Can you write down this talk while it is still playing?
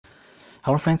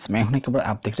Hello friends, मैं हूं केवल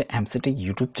आप देख रहे हैं एमसीटी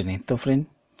यूट्यूब चैनल। तो फ्रेंड,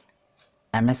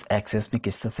 एमएस एक्सेस में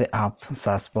किस तरह से आप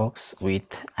सर्चबॉक्स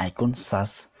विथ आइकन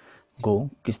सर्च गो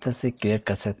किस तरह से क्रिएट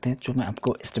कर सकते हैं, जो मैं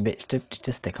आपको स्टेप बाय स्टेप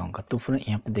डिटेल्स दिखाऊंगा। तो फ्रेंड,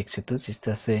 यहाँ पे देख सकते हो जिस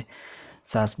तरह से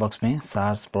सर्च बॉक्स में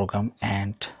सर्च प्रोग्राम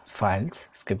एंड फाइल्स,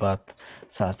 इसके बाद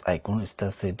सर्च आइकन इस तरह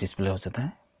से डिस्प्ले हो जाता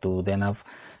है। तो देन आप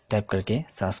टाइप करके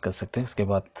सर्च कर सकते हैं। उसके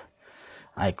बाद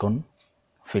आइकन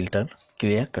फिल्टर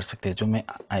क्लियर कर सकते हैं, जो मैं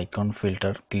icon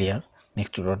filter clear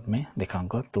next tutorial में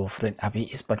दिखाऊंगा। तो फ्रेंड, अभी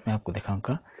इस पार्ट में आपको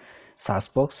दिखाऊंगा search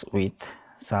box with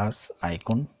search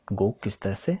icon गो किस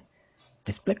तरह से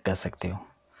डिस्प्ले कर सकते हो।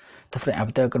 तो फ्रेंड,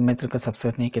 अभी तक अगर मेरे चैनल को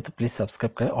सब्सक्राइब नहीं किया तो प्लीज़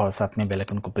सब्सक्राइब करें और साथ में बेल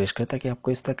आइकन को प्रेस करें, ताकि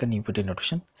आपको इस तरह का न्यू वीडियो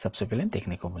नोटिफिकेशन सबसे पहले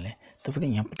देखने को मिले। तो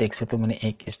फ्रेंड, यहाँ पर देख सकते हो मैंने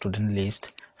एक student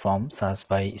list form search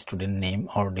by student name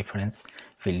और डिफरेंस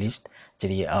फील्ड लिस्ट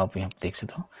जरिए आप यहाँ पर देख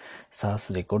सकते हो सर्च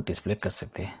रिकॉर्ड डिस्प्ले कर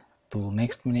सकते हैं। तो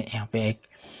नेक्स्ट मैंने यहाँ पे एक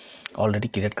ऑलरेडी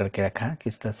क्रिएट करके रखा है।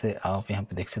 किस तरह से आप यहाँ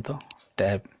पे देख सकते हो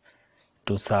tab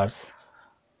to search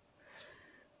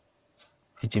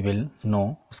visible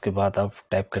no, उसके बाद आप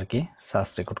टाइप करके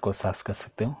सर्च रिकॉर्ड को सर्च कर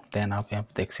सकते हो। देन आप यहाँ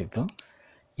पे देख सकते हो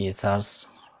ये search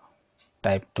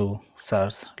type two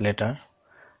search letter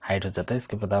hide हो जाता है।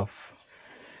 इसके बाद आप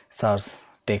सर्च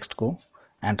टेक्स्ट को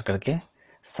एंटर करके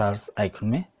सर्च आइकन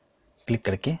में क्लिक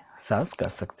करके सर्च कर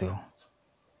सकते हो।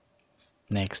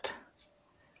 नेक्स्ट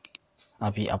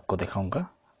अभी आपको दिखाऊंगा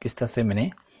किस तरह से मैंने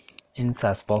इन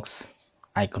सर्च बॉक्स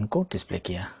आइकन को डिस्प्ले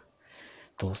किया।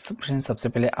 तो फ्रेंड, सबसे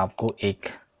पहले आपको एक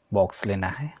बॉक्स लेना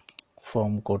है।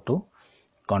 From go to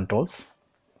controls,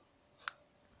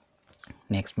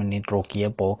 next मैंने ड्रॉ किया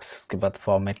बॉक्स। उसके बाद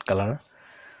फॉर्मेट कलर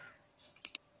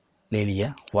ले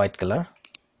लिया white colour.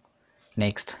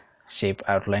 Next shape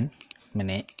outline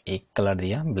मैंने एक कलर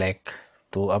दिया ब्लैक।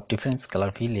 तो आप डिफरेंस कलर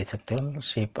भी ले सकते हो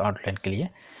शेप आउटलाइन के लिए,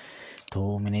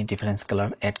 तो मैंने डिफरेंस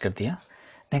कलर ऐड कर दिया।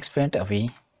 नेक्स्ट फ्रेंड, अभी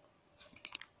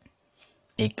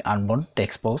एक अनबोर्न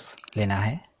टेक्स्ट बॉक्स लेना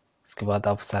है। इसके बाद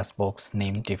आप search box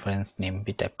name difference name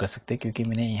भी टाइप कर सकते हैं, क्योंकि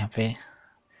मैंने यहाँ पे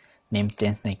नेम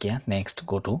चेंज नहीं किया। Next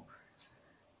go to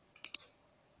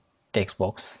text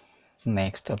box.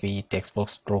 Next अभी टेक्स्ट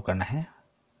बॉक्स ड्रॉ करना है,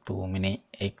 तो मैंने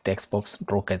एक टेक्स्ट बॉक्स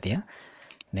ड्रॉ कर दिया।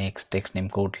 नेक्स्ट टेक्स्ट नेम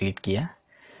को डिलीट किया।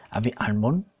 अभी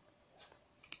अनबोर्न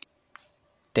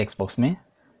टेक्स्ट बॉक्स में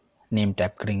नेम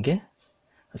टाइप करेंगे।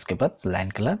 उसके बाद लाइन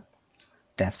कलर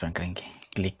ट्रांसपेरेंट करेंगे।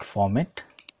 Click format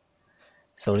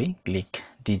click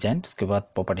design. उसके बाद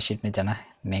प्रॉपर्टी शीट में जाना है।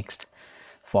 नेक्स्ट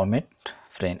फॉर्मेट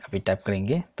फ्रेंड अभी टाइप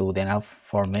करेंगे, तो देन आप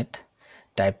फॉर्मेट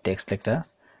टाइप टेक्स्ट लेटर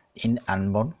इन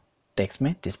अनबोर्न टेक्स्ट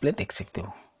में डिस्प्ले देख सकते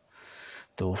हो।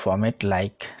 तो फॉर्मेट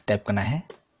लाइक टाइप करना है,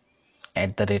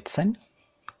 @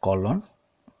 कॉलन।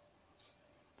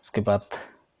 उसके बाद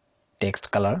टेक्स्ट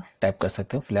कलर टाइप कर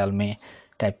सकते हो। फिलहाल मैं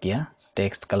टाइप किया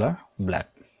text colour black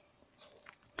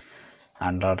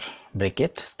under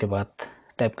bracket. उसके बाद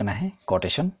टाइप करना है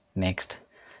कोटेशन। नेक्स्ट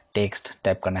टेक्स्ट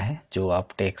टाइप करना है, जो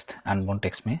आप टेक्स्ट अनबोर्न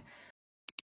टेक्स्ट में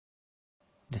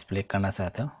डिस्प्ले करना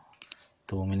चाहते हो।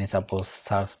 तो मैंने सपोज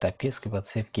सर्च टाइप किया, उसके बाद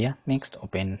सेव किया। Next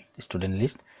open student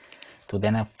list. तो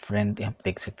देन आप फ्रेंड यहाँ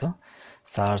देख सकते हो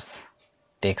search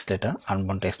text letter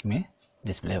unborn text में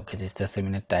डिस्प्ले हो गया। जिस तरह से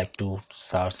मैंने type two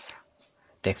search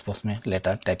text box में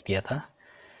लेटर टाइप किया था।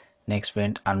 नेक्स्ट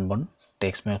फ्रेंड, अनबोर्न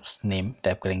टेक्स्ट में नेम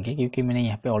टाइप करेंगे, क्योंकि मैंने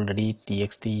यहाँ पे already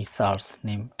txt search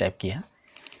name type किया।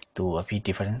 तो अभी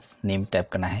डिफरेंस नेम टाइप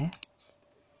करना है।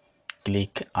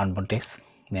 Click unborn text,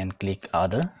 then click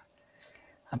other.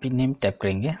 अभी नेम टाइप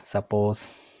करेंगे, suppose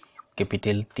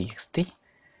capital txt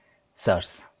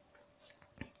search.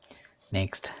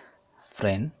 Next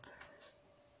friend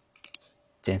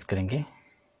change करेंगे,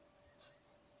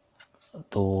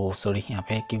 तो सॉरी यहाँ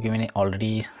पे क्योंकि मैंने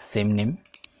ऑलरेडी सेम नेम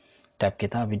टाइप किया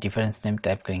था। अभी डिफरेंस नेम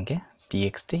टाइप करेंगे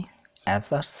txt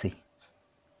src।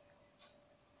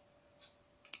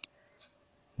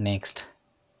 नेक्स्ट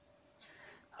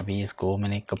अभी इसको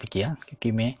मैंने कॉपी किया,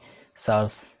 क्योंकि मैं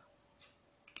सर्च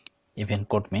इवेंट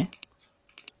कोड में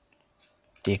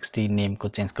txt नेम को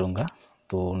चेंज करूँगा।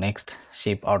 तो नेक्स्ट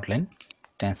शेप आउटलाइन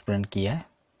ट्रांसपेरेंट किया है।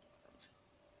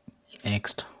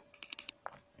 Next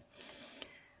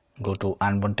go to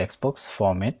unborn text box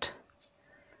format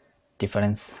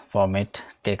difference format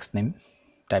text name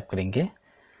type करेंगे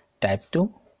टाइप टू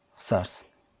सर्च।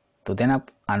 तो देन आप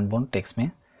अनबोर्न टेक्स्ट में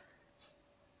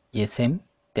ये same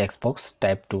text box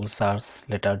type two search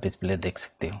letter display देख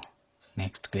सकते हो।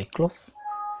 Next click close.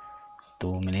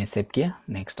 तो मैंने सेव किया।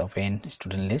 Next open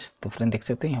student list. तो फ्रेंड देख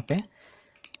सकते हो यहाँ पे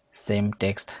same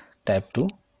text type two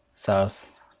search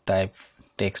type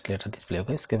text letter display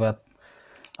होगा। इसके बाद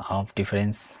आप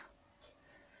डिफरेंस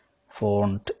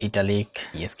फ़ॉन्ट इटैलिक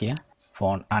यस किया,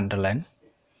 फ़ॉन्ट अंडरलाइन।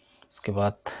 उसके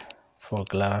बाद for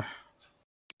colour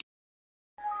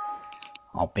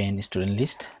open student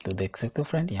list, तो देख सकते हो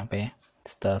फ्रेंड यहाँ पे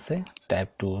इस तरह से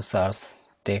type two search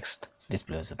text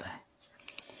display हो जाता है।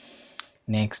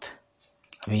 नेक्स्ट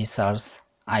अभी सर्च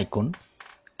आइकन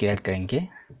क्रिएट करेंगे,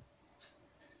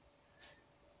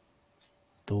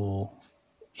 तो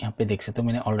यहाँ पे देख सकते हो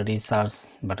मैंने ऑलरेडी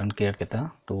सर्च बटन क्रिएट किया था,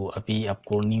 तो अभी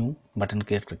आपको न्यू बटन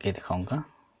क्रिएट करके दिखाऊंगा।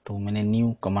 तो मैंने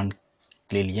न्यू कमांड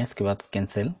ले लिया, इसके बाद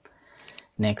कैंसिल।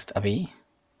 नेक्स्ट अभी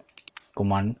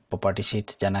कमांड प्रॉपर्टी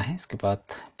शीट जाना है, इसके बाद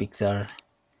पिक्चर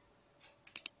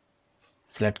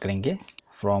सेलेक्ट करेंगे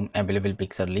फ्रॉम अवेलेबल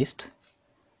पिक्चर लिस्ट,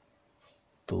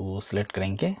 तो सेलेक्ट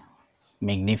करेंगे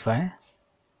मैग्नीफाई,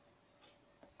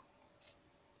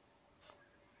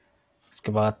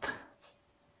 इसके बाद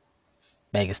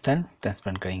बैक स्टाइल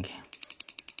ट्रांसपेरेंट करेंगे,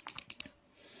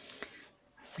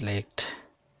 सेलेक्ट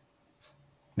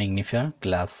मैग्नीफायर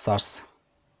ग्लास सर्च,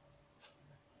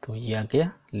 तो ये आ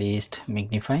गया list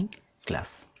magnifying glass,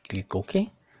 click okay.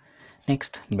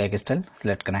 Next back style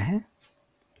select करना है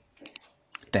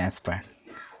ट्रांसपेरेंट,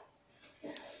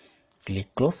 क्लिक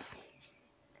क्लोज।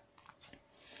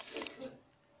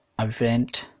 अभी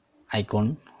फ्रेंड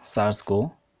आइकॉन सर्च को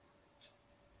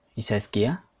रिसाइज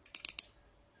किया।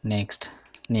 नेक्स्ट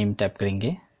नेम टाइप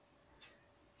करेंगे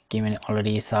कि मैंने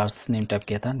ऑलरेडी सर्च नेम टाइप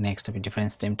किया था। नेक्स्ट अभी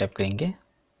डिफरेंस नेम टाइप करेंगे,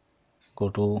 go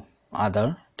to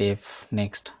other tab,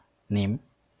 next name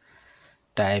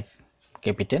type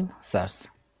capital search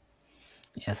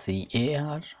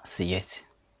SEARCH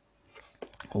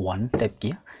 1 type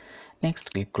किया। Next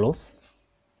click close.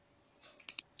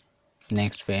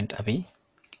 Next friend अभी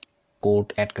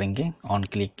कोड ऐड करेंगे, on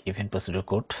click event procedure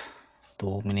code,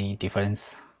 तो मैंने difference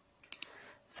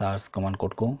search command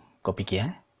code को copy किया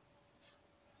है,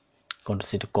 control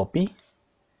C to copy.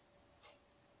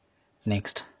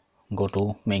 Next go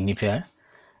to magnifier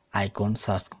icon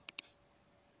search,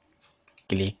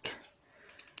 click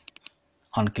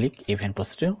on click event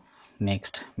procedure.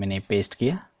 Next मैंने paste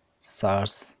किया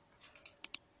search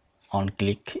on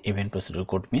click event procedure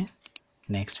code में।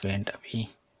 Next friend अभी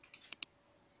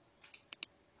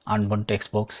unborn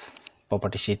text box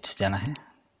property sheet जाना है।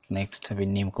 Next अभी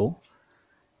name को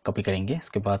copy करेंगे,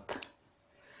 इसके बाद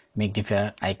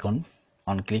magnifier icon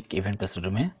on click event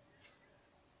procedure में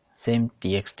सेम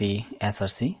TXT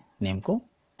SRC नेम को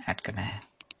ऐड करना है।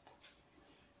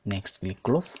 नेक्स्ट क्लिक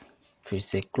क्लोज, फिर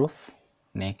से close.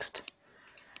 Next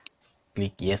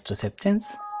click yes to save change,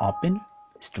 open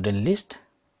student list.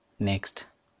 Next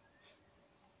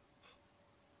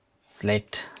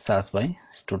select search by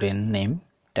student name,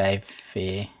 type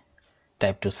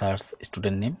to search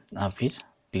student name, और फिर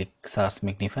click search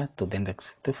magnifier. तो then देख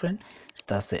सकते हो फ्रेंड इस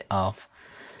तरह से आप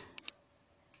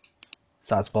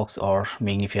सर्च बॉक्स और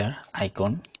मैग्नीफायर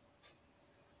आइकॉन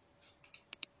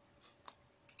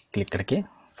क्लिक करके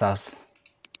सर्च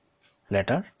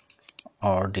लेटर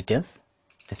और डिटेल्स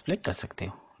डिस्प्ले कर सकते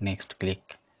हो। Next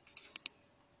click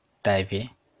type A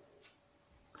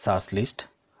search list,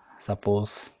 suppose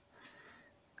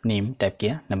name type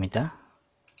किया नमिता।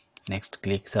 नेक्स्ट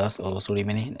क्लिक सर्च, और सॉरी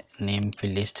मैंने नेम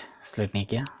फील्ड लिस्ट सेलेक्ट नहीं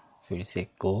किया, फिर से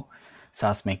को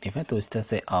सर्च मैग्नीफायर। तो इस तरह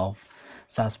से आप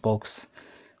सर्च बॉक्स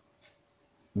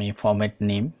में फॉर्मेट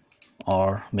नेम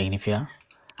और मैग्नीफायर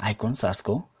आइकॉन सर्च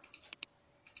को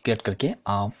क्रिएट करके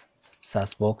आप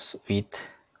search box with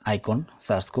icon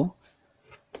search को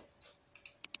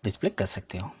डिस्प्ले कर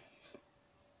सकते हो।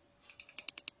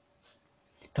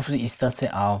 तो फिर इस तरह से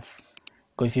आप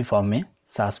कोई भी फॉर्म में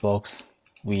search box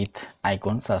with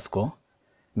icon search को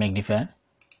मैग्नीफायर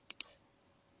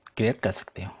क्रिएट कर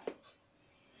सकते हो।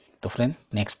 तो फ्रेंड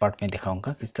नेक्स्ट पार्ट में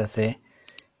दिखाऊंगा किस तरह से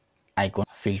आइकॉन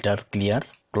फिल्टर क्लियर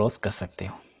क्लोज कर सकते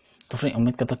हो। तो फ्रेंड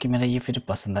उम्मीद करता हूँ कि मेरा ये वीडियो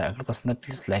पसंद आया। अगर पसंद है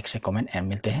please like share comment and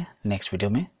मिलते हैं नेक्स्ट वीडियो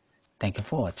में। Thank you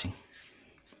for watching.